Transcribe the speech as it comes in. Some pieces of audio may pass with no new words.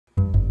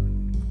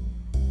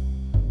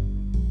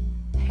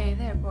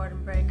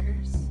Boredom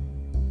Breakers.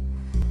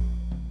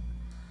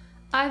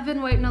 I've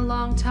been waiting a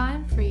long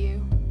time for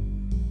you.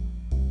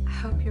 I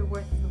hope you're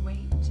worth the wait.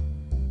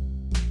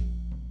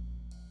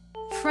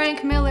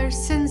 Frank Miller's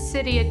Sin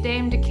City: A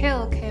Dame to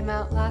Kill came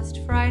out last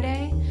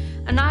Friday,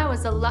 and I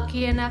was a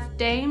lucky enough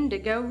dame to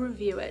go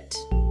review it.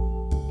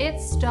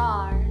 It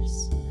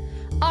stars.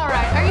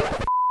 Alright, are you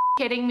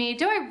kidding me?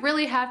 Do I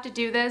really have to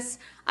do this?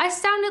 I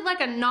sounded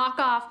like a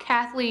knockoff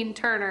Kathleen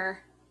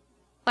Turner.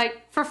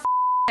 Like, for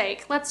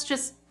sake, let's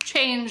just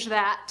change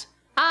that.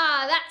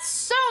 Ah, that's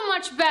so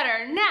much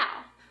better.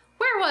 Now,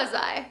 where was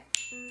I?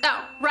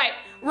 Oh, right.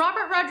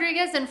 Robert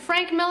Rodriguez and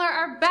Frank Miller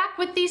are back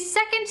with the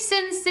second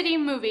Sin City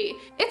movie.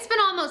 It's been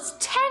almost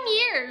 10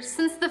 years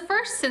since the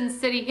first Sin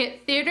City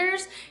hit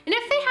theaters, and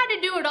if they had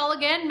to do it all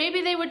again,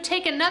 maybe they would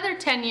take another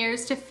 10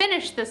 years to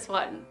finish this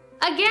one.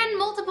 Again,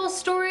 multiple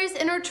stories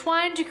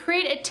intertwined to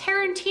create a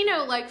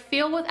Tarantino-like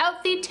feel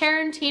without the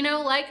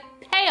Tarantino-like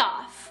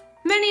payoff.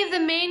 Many of the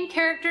main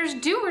characters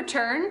do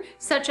return,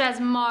 such as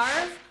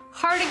Marv,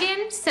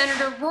 Hartigan,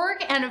 Senator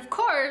Rourke, and of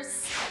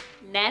course,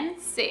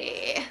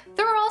 Nancy.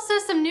 There were also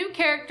some new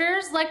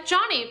characters like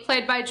Johnny,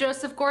 played by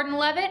Joseph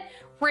Gordon-Levitt,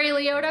 Ray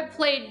Liotta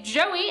played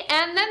Joey,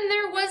 and then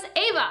there was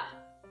Ava,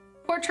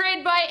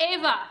 portrayed by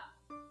Ava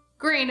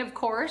Green, of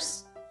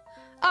course.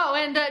 Oh,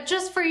 and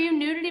just for you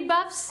nudity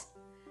buffs,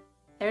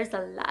 there's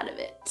a lot of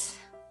it.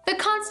 The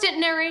constant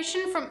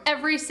narration from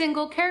every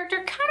single character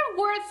kind of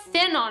wore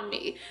thin on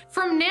me.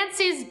 From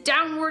Nancy's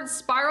downward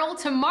spiral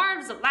to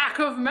Marv's lack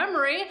of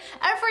memory,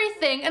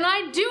 everything, and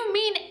I do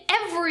mean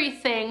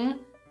everything,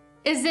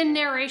 is in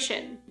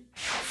narration.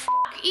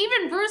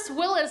 Even Bruce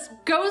Willis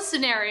ghost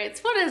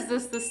narrates. What is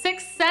this, The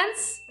Sixth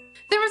Sense?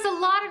 There was a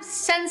lot of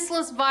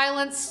senseless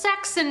violence,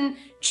 sex, and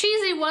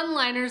cheesy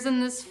one-liners in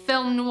this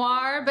film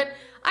noir, but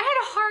I had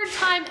a hard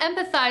time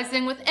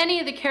empathizing with any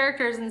of the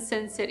characters in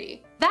Sin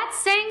City. That's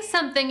saying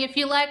something if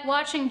you like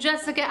watching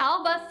Jessica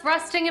Alba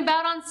thrusting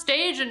about on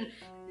stage and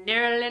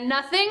nearly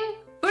nothing.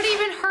 But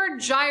even her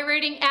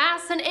gyrating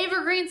ass and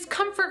Ava Green's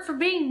comfort for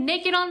being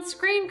naked on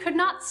screen could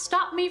not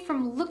stop me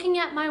from looking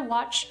at my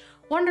watch,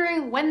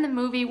 wondering when the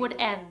movie would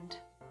end.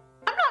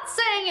 I'm not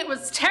saying it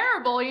was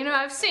terrible, you know,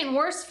 I've seen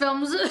worse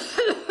films.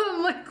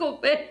 Michael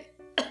Bay.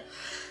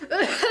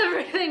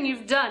 Everything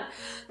you've done.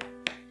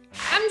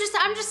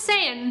 I'm just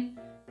saying,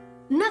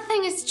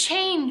 nothing has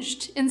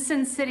changed in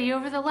Sin City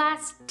over the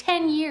last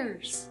 10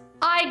 years.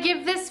 I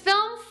give this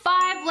film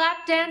 5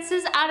 lap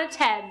dances out of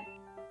 10.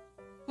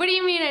 What do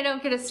you mean I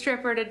don't get a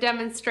stripper to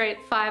demonstrate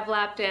 5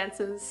 lap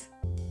dances?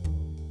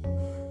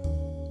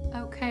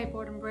 Okay,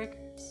 Boredom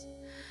Breakers,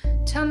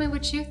 tell me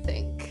what you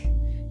think.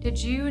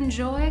 Did you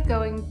enjoy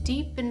going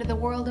deep into the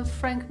world of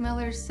Frank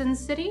Miller's Sin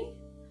City?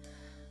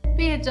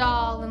 Be a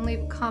doll and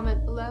leave a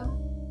comment below.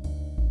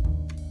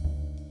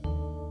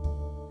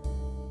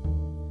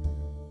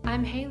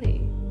 I'm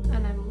Hayley,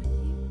 and I'm with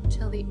you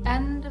till the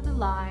end of the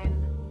line.